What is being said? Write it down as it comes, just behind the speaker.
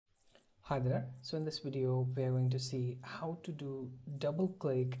Hi there. So in this video we are going to see how to do double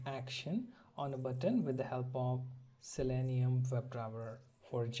click action on a button with the help of Selenium WebDriver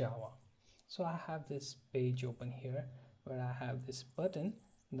for Java. So I have this page open here where I have this button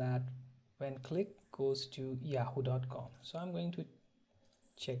that when clicked goes to yahoo.com. So I'm going to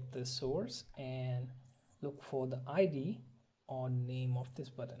check the source and look for the ID or name of this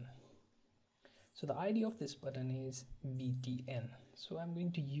button. So the ID of this button is btn. So I'm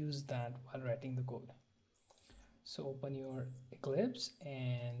going to use that while writing the code. So open your Eclipse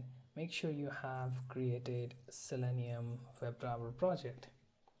and make sure you have created Selenium WebDriver project.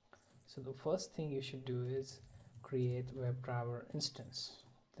 So the first thing you should do is create WebDriver instance.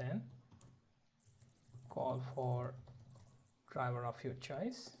 Then call for driver of your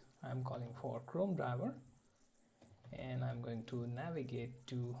choice. I'm calling for Chrome driver, and I'm going to navigate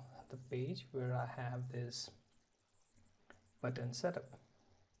to the page where I have this button setup.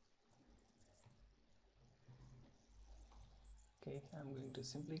 Okay, I'm going to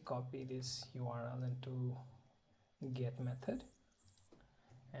simply copy this URL into get method,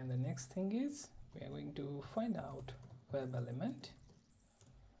 and the next thing is we are going to find out web element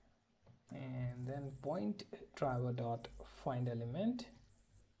and then point driver dot find element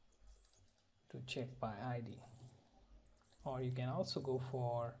to check by ID, or you can also go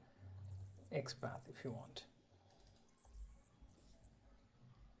for XPath if you want.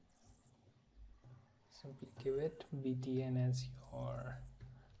 Simply give it btn as your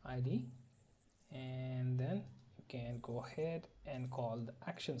ID, and then you can go ahead and call the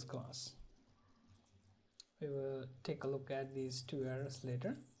actions class. We will take a look at these two errors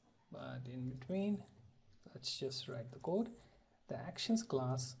later, but in between let's just write the code. The actions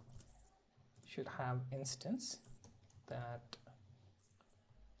class should have instance that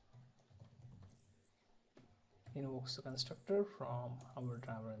invokes the constructor from our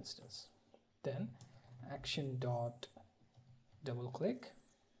driver instance. Then action dot double click.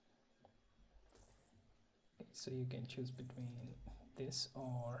 Okay, so you can choose between this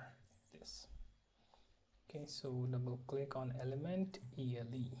or this. Okay, so double click on element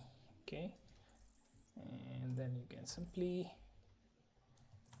ele. Okay, and then you can simply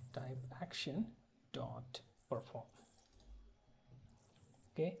type action dot perform.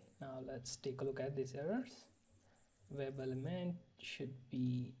 Okay, now let's take a look at these errors. Web element should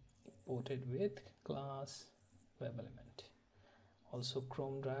be imported with class web element. Also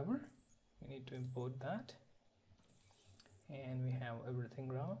Chrome driver, we need to import that, and we have everything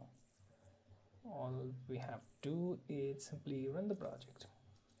wrong. All we have to do is simply run the project.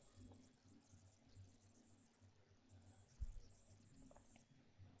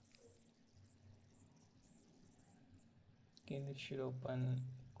 Okay, this should open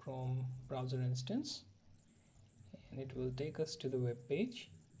Chrome browser instance, and it will take us to the web page,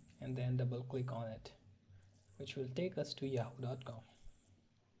 and then double click on it, which will take us to yahoo.com.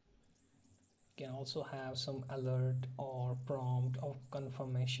 You can also have some alert or prompt of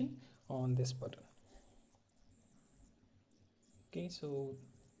confirmation on this button. Okay, so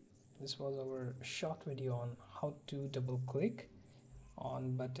this was our short video on how to double click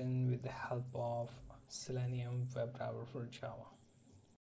on button with the help of Selenium WebDriver for Java.